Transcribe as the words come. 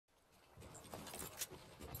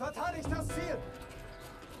Verteidigt das Ziel!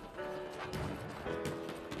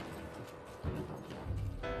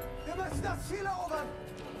 Wir müssen das Ziel erobern!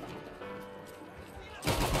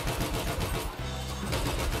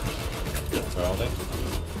 Where are they?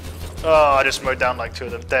 Oh, I just mowed down like 2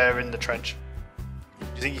 of them. They're in the trench. Do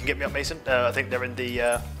you think you can get me up, Mason? I think they're in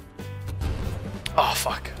the... Oh,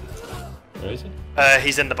 fuck. Where is he?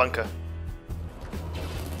 He's in the bunker.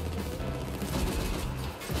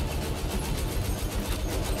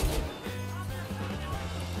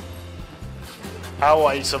 How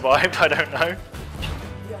I survived, I don't know.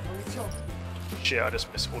 Shit, I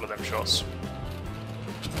just missed all of them shots.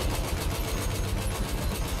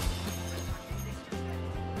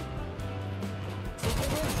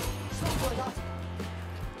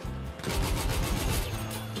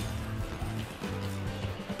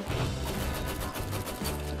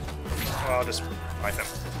 Oh, I'll just fight him.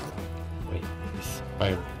 Wait, this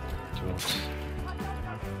fire.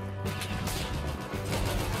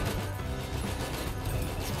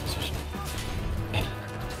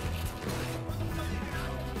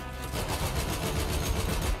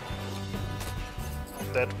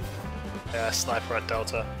 Dead. Yeah, sniper at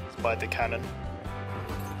Delta. By the cannon.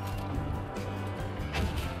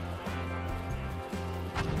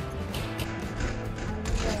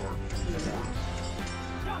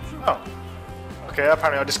 Oh. Okay,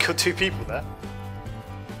 apparently I just killed 2 people there.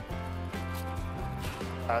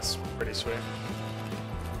 That's pretty sweet.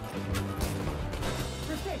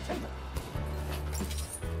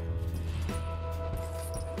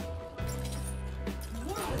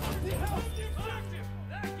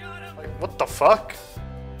 Like, what the fuck?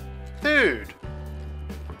 Dude!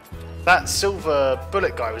 That silver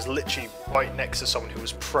bullet guy was literally right next to someone who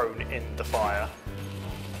was prone in the fire.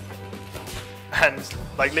 And,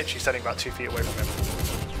 like, literally standing about 2 feet away from him.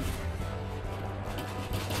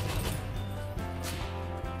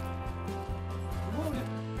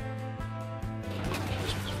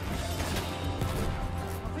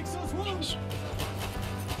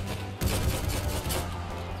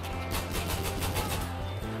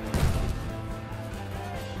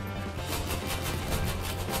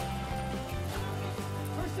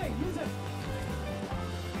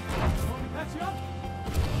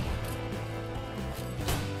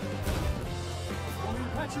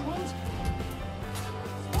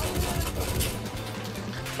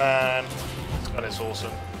 Man, this gun is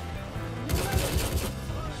awesome.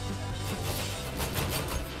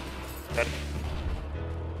 Dead.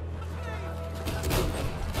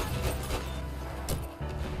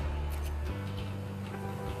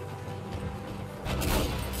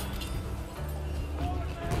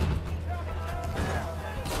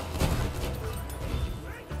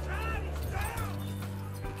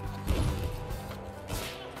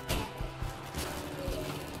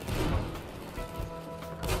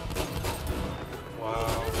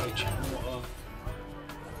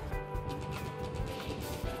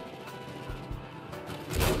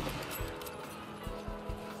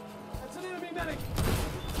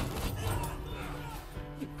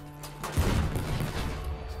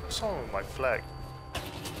 What's wrong with my flag?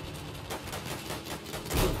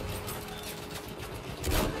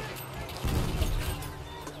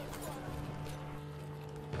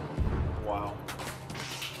 Wow.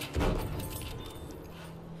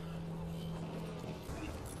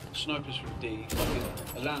 Snipers from D, fucking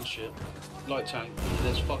a land ship, light tank,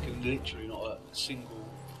 there's fucking literally not a single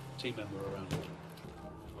team member around.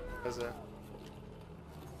 Is there?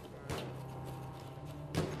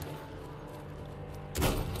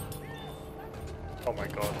 Oh my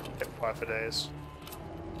god, hit fire for days.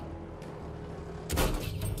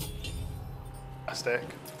 Fantastic.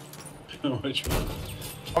 Which one?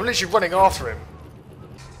 I'm literally running after him.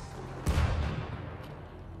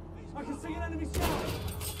 I can see an enemy shot.